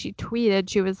 I think she tweeted,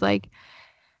 she was like,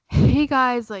 "Hey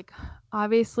guys, like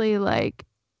obviously like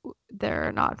there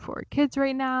are not 4 kids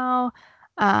right now.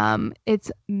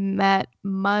 It's Met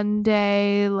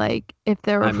Monday. Like if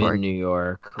there were I'm 4 in New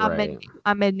York, right?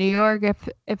 I'm in New York.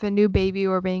 If a new baby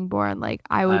were being born, like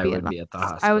I would I be in would the be at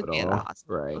the I would be in the hospital,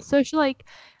 hospital." right? So she like,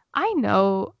 I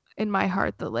know in my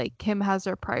heart that like Kim has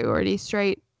her priorities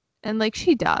straight, and like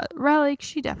she does, right? Like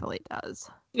she definitely does.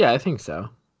 Yeah, I think so.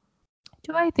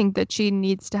 Do I think that she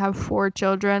needs to have 4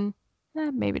 children?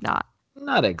 Maybe not.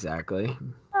 Not exactly.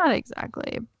 Not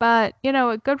exactly. But, you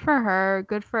know, good for her.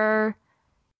 Good for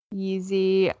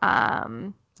Yeezy.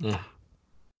 Yeah.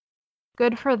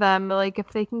 Good for them. Like,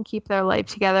 if they can keep their life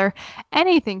together,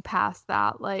 anything past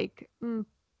that, like,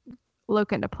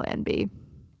 look into Plan B.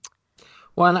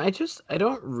 Well, and I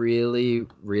don't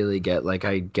really get like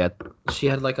I get she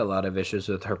had like a lot of issues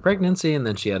with her pregnancy and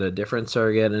then she had a different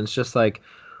surrogate and it's just like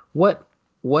what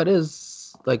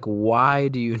is like why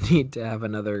do you need to have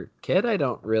another kid? I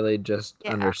don't really just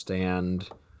Yeah. understand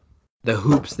the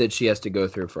hoops that she has to go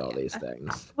through for all these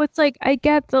things. What's like, I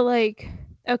get the like,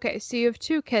 okay, so you have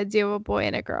 2 kids, you have a boy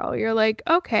and a girl. You're like,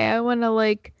 okay, I want to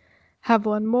like have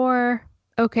one more.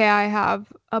 Okay, I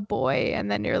have a boy.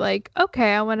 And then you're like,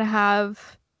 okay, I want to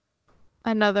have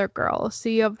another girl. So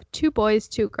you have 2 boys,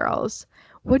 2 girls.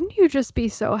 Wouldn't you just be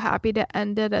so happy to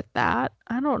end it at that?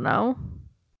 I don't know.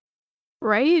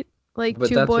 Right? Like But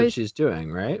 2 that's what boys. she's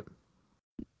doing, right?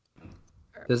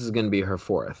 This is going to be her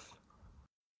 4th.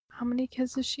 How many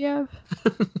kids does she have?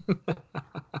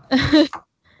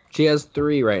 She has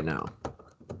 3 right now.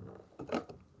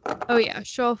 Oh yeah,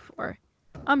 she'll have 4.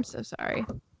 I'm so sorry.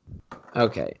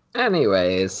 Okay.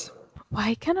 Anyways,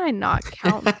 Why can I not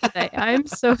count today? I'm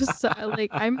so sorry.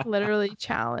 Like, I'm literally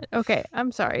challenged. Okay,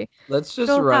 I'm sorry. Let's just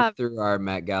She'll run have. through our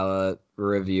Met Gala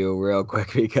review real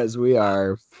quick because we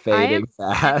are I am fading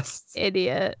fast.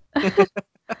 idiot.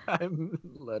 I'm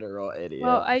literal idiot.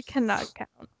 Well, I cannot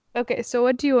count. Okay, so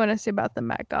what do you want to say about the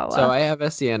Met So Gala? I have a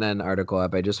CNN article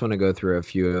up. I just want to go through a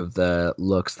few of the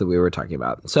looks that we were talking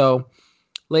about. So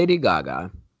Lady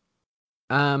Gaga.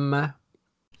 Um,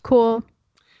 Cool.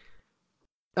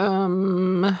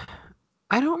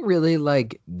 I don't really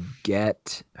like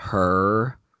get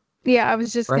her Yeah, I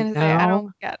was just right gonna say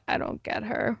now. I don't get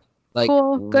her. Like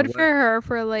Cool. Good for what? her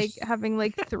for like having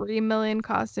like 3 million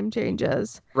costume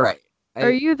changes. Right.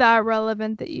 Are I you that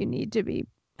relevant that you need to be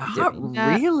not doing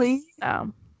that? really.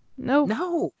 No. Nope.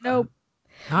 No, Nope.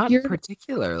 not You're She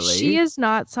particularly. is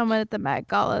not someone at the Met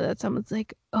Gala that someone's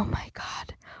like, oh my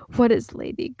God, what is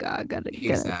Lady Gaga gonna do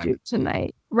Exactly.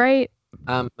 tonight? Right?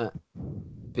 Um,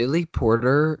 Billy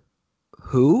Porter,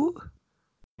 who?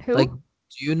 Like, Who?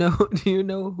 do you know? Do you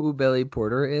know who Billy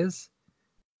Porter is?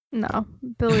 No.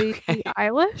 Billie Okay.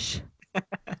 Eilish?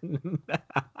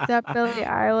 Is that Billie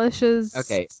Eilish's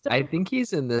Okay, sister? I think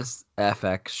he's in this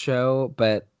FX show,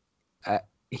 but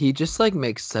he just like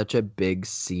makes such a big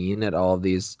scene at all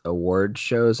these award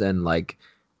shows, and like,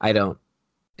 I don't.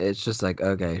 It's just like,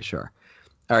 okay, sure.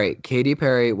 All right, Katy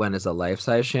Perry went as a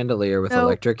life-size chandelier with Nope.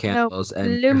 electric Nope. candles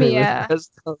and with Lumia.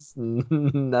 crystals.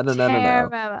 No, no, no, no,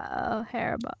 no. Terrible.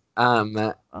 Terrible.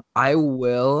 Um, I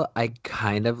will. I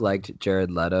kind of liked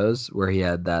Jared Leto's where he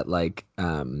had that like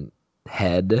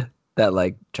head, that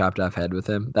like chopped off head with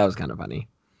him. That was kind of funny.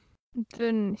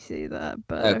 Didn't see that,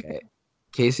 but okay. Okay.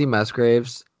 Casey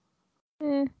Musgraves.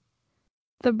 Eh,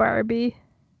 the Barbie.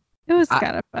 It was I,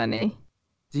 kind of funny.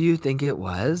 do you think it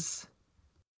was?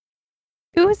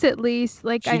 It was at least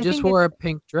like She just wore a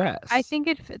pink I dress. think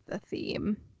it fit the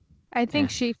theme. I Yeah. think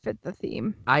she fit the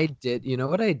theme. I did. You know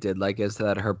what I did like is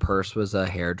that her purse was a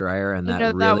hair dryer, and You that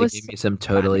know, that really was gave so me some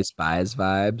Totally funny. Spies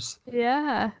vibes.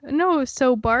 Yeah. No, it was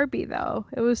so Barbie though.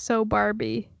 It was so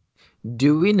Barbie.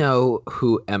 Do we know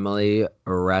who Emily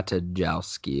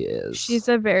Ratajkowski is? She's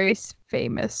a very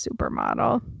famous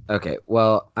supermodel. Okay,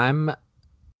 well, I'm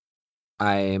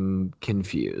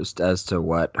confused as to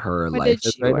what her What life did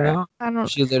is she right wear? now. I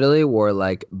don't. She literally wore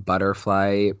like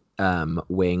butterfly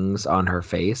wings on her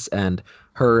face, and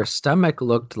her stomach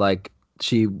looked like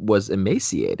she was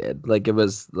emaciated. Like it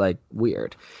was like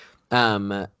weird.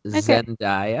 Okay.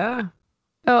 Zendaya,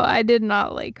 Oh, I did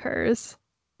not like hers.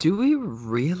 do we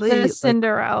The really like?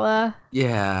 Cinderella.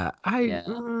 Yeah, Yeah.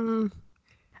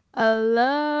 A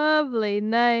lovely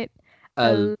night. a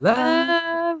A lovely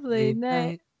lovely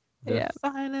night. night, the Yeah.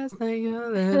 finest night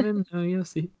you'll ever know. You'll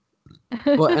see.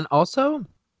 Well, and also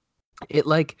it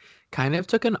like kind of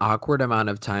took an awkward amount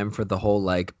of time for the whole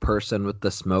like person with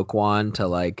the smoke wand to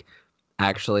like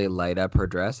actually light up her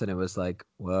dress, and it was like,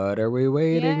 what are we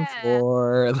waiting Yeah.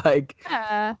 for? Like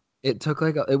Yeah. it took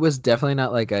like it was definitely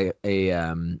not like a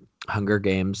Hunger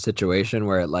Games situation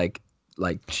where it like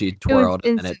she It was twirled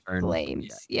and then it instant turned.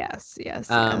 Yeah. flames. Yes,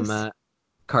 yes, Um, yes. uh,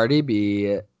 Cardi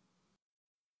B,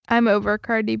 I'm over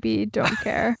Cardi B. Don't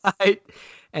care. I,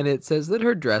 and it says that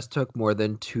her dress took more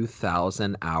than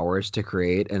 2,000 hours to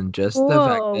create, and just the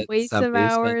fact Whoa, that waste of somebody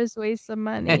spent. hours, waste of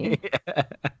money.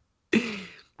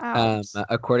 Ouch.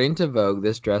 According to Vogue,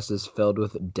 this dress is filled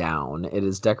with down. It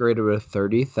is decorated with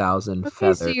 30,000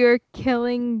 Okay, so feathers. you're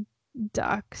killing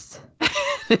ducks.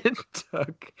 It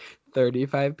took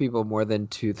 35 people more than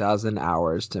 2,000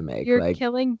 hours to make. You're Like,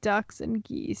 killing ducks and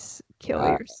geese. Kill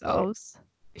wow. yourselves.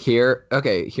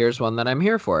 Okay, here's one that I'm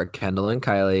here for. Kendall and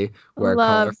Kylie wear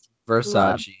colorful Loved,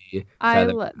 loved. Versace I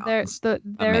feather love gowns.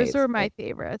 theirs Amazing. were my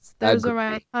favorites. Those are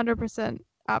my Agree. 100%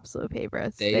 absolute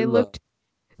favorites. They They look looked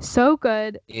so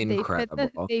good. incredible.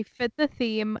 They fit the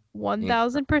theme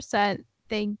Incredible. 1000%.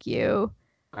 Thank you.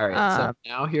 All right, so Um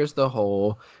now here's the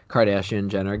whole Kardashian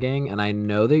Jenner gang, and I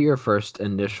know that your first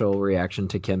initial reaction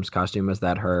to Kim's costume was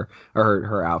that her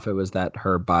outfit was that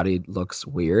her body looks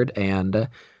weird, and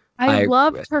I I agree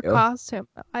loved with her you. costume.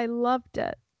 I loved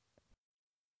it.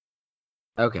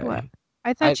 What? Okay.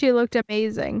 I thought I she looked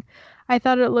amazing. I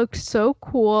thought it looked so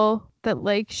cool that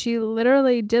like she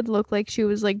literally did look like she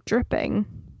was like dripping.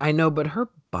 I know, but her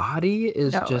body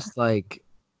is No, just like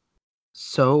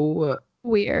so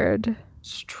weird.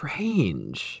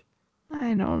 strange.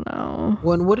 I don't know.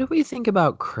 What do we think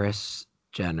about Kris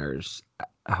Jenner's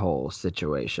whole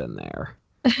situation there?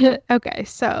 Okay,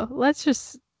 so let's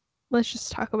just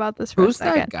talk about this for a Who's that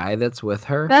second. guy that's with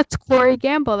her? That's Corey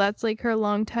Gamble. That's like her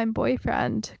longtime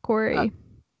boyfriend, Uh, Corey.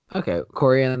 Okay,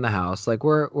 Corey in the house. Like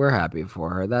we're happy for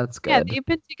her. That's Yeah, good. they've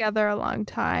been together a long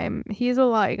time. He's a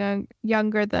lot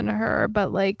younger than her,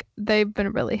 but like they've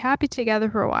been really happy together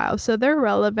for a while. So they're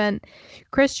relevant.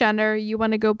 Kris Jenner, you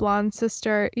want to go blonde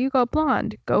sister? You go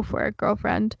blonde. Go for it,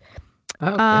 girlfriend.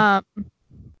 Okay. Um,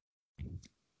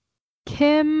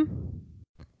 Kim,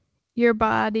 your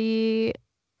body.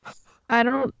 I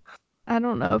don't I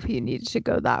don't know if he needs to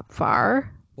go that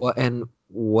far. Well, and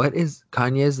what is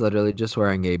Kanye is literally just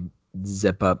wearing a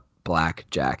zip up black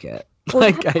jacket. Well,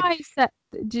 Like that's I why I said,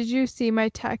 did you see my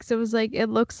text? It was like, it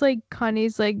looks like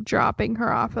Connie's like dropping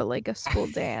her off at like a school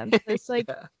dance. This like,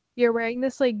 yeah. you're wearing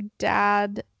this like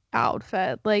dad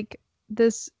outfit, like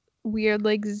this weird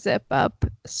like zip up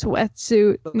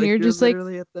sweatsuit, and Like you're you're just like,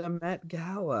 literally at the Met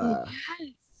Gala.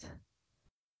 yes.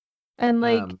 And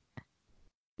like, Um,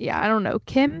 yeah, I don't know.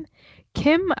 Kim,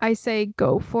 I say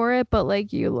go for it, but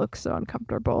like you look so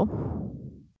uncomfortable.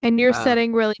 And you're um,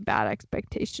 setting really bad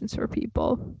expectations for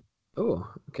people. oh,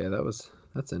 okay,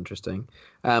 that's interesting.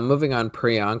 Moving on,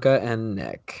 Priyanka and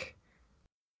Nick.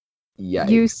 You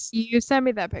Yikes. you sent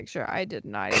me that picture. I did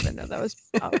not even know that was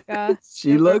Priyanka.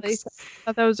 She Literally looks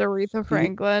thought that was Aretha she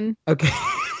Franklin. okay.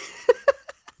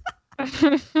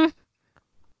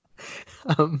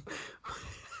 um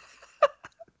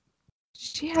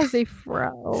She has a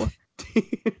fro.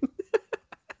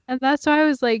 And that's why I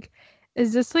was like,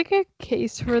 is this like a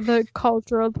case for the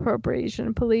cultural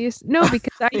appropriation police? No,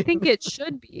 because I think it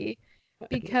should be.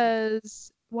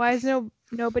 Because why is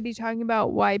nobody talking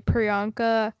about why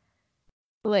Priyanka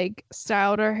like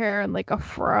styled her hair in like a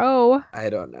fro? I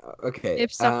don't know. Okay.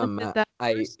 If someone did that in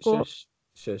her I school,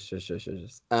 shush.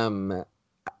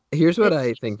 Here's what it's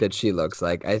I think that she looks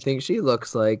like. I think she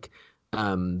looks like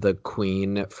the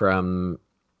queen from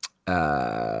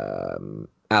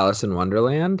Alice in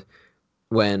Wonderland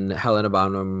when Helena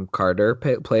Bonham Carter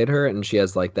played her, and she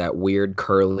has like that weird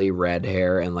curly red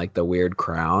hair and like the weird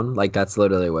crown. Like that's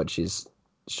literally what she's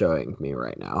showing me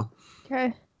right now.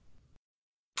 okay.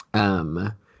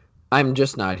 Um, I'm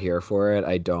just not here for it.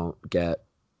 I don't get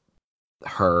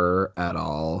her at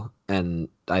all, and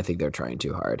I think they're trying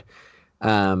too hard.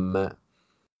 Um,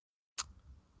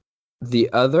 the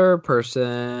other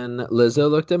person, Lizzo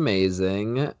looked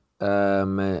amazing.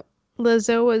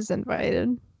 Lizzo was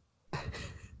invited.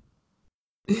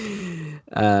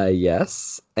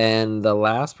 Yes. And the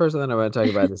last person that I want to talk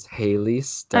about is Haley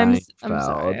I'm sorry. I'm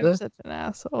Steinfeld. such an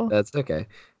asshole. That's okay.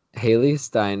 Haley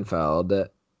Steinfeld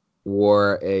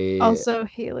wore a Also,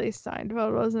 Haley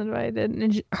Steinfeld was invited,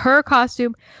 and her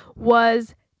costume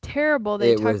was terrible.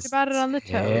 They it talked was about it on the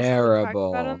toast. They talked about it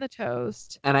on terrible. the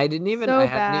toast. And I So hadn't even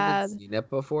bad. seen it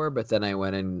before, but then I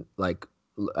went and like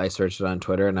I searched it on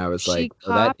Twitter and I was She like,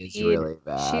 oh, that is copied. really She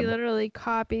bad. literally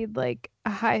copied like a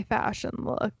high fashion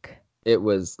look. It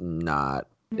was not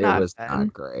it Not was not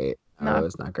good. great. Oh, it Not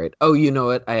was not great. Oh, you know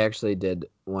what? I actually did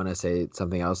want to say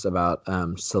something else about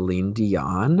Celine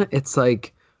Dion. It's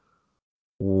like,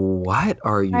 what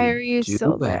are Why you are you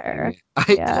still there? doing?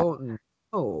 I Yeah. don't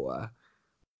know.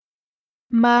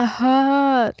 My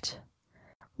heart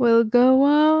will go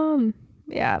on.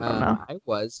 Yeah, I don't know. I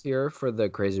was here for the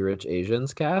Crazy Rich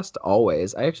Asians cast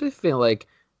always. I actually feel like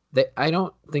I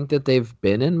don't think that they've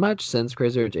been in much since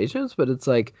Crazy Rich Asians, but it's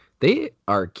like they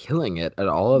are killing it at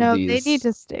all of No, they need these.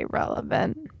 to stay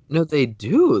relevant. No, they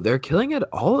do. They're killing it at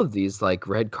all of these like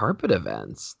red carpet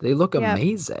events. They look Yeah.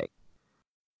 amazing.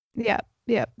 Yeah,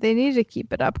 yeah, they need to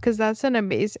keep it up because that's an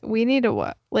amazing. We need to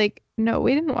watch. Like, no,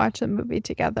 we didn't watch the movie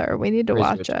together. We need to Crazy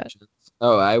watch Rich it. Asians.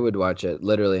 Oh, I would watch it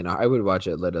literally. No, I would watch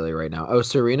it literally right now. Oh,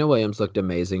 Serena Williams looked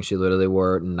amazing. She literally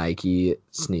wore Nike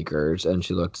sneakers and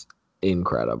she looked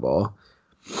incredible.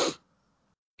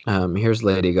 Here's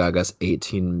Lady Gaga's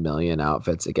 18 million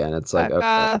outfits again. It's like,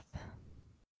 Back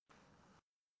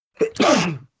okay.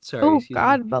 off. Sorry, Oh excuse me.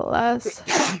 God, bless.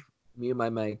 Mute my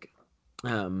mic.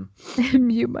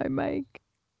 Mute my mic.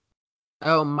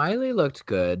 Oh, Miley looked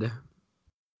good.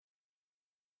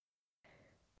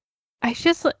 I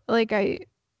just like I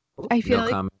feel No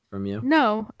like comment from you.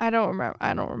 no, I don't remember.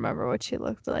 I don't remember what she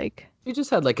looked like. She just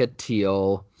had like a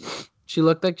teal. She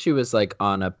looked like she was like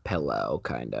on a pillow,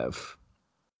 kind of.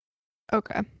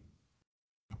 Okay.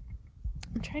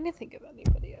 I'm trying to think of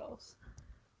anybody else.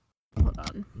 Hold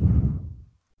on.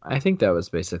 I think that was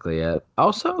basically it.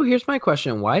 Also, here's my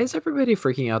question. Why is everybody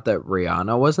freaking out that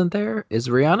Rihanna wasn't there? Is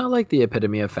Rihanna like the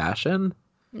epitome of fashion?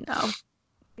 No,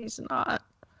 he's not.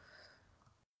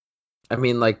 I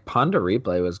mean, like Ponda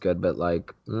Replay was good, but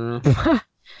like,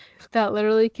 That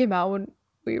literally came out when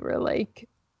we were like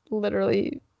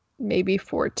literally maybe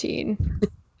 14.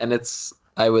 and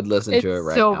I would listen to it It's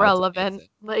right so now. It's relevant. amazing.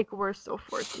 Like we're still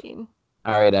 14.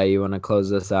 All right, you want to close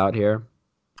this out here?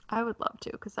 I would love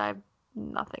to because I have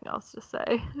nothing else to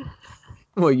say.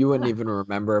 Well, you wouldn't even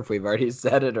remember if we've already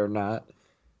said it or not.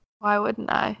 Why wouldn't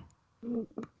I?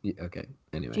 Okay.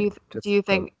 Do Anyway, you just do you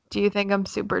think do you think I'm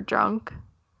super drunk?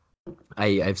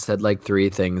 I've said like three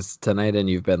things tonight, and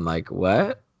you've been like,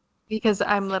 "What?" Because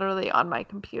I'm literally on my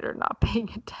computer not paying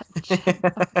attention.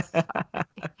 I'm sorry.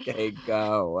 Okay,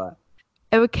 go.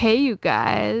 Okay, you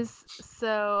guys.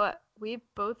 So we've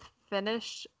both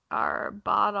finished our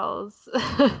bottles.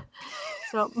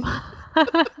 So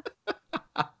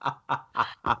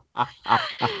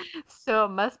so it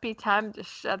must be time to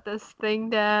shut this thing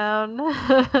down.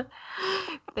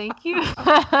 Thank you.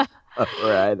 All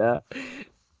right.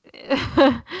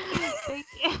 Thank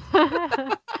you.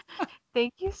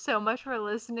 Thank you so much for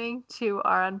listening to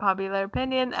our unpopular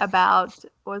opinion about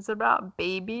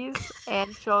babies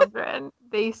and children.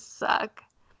 They suck.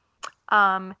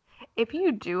 Um, if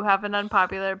you do have an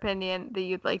unpopular opinion that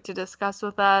you'd like to discuss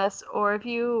with us, or if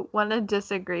you want to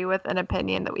disagree with an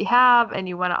opinion that we have and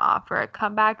you want to offer a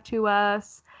comeback to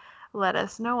us, let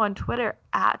us know on Twitter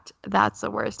at that's the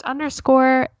worst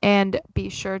 _ and be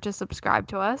sure to subscribe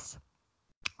to us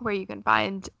where you can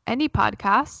find any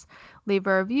podcasts, leave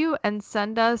a review, and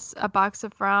send us a box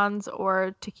of Franz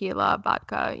or tequila,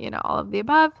 vodka, all of the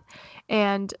above.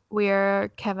 And we're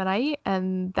Kevin I,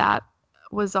 and that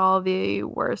was all the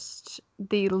worst.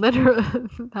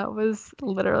 That was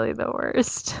literally the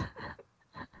worst.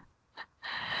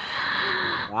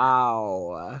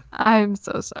 Wow. I'm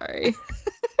so sorry.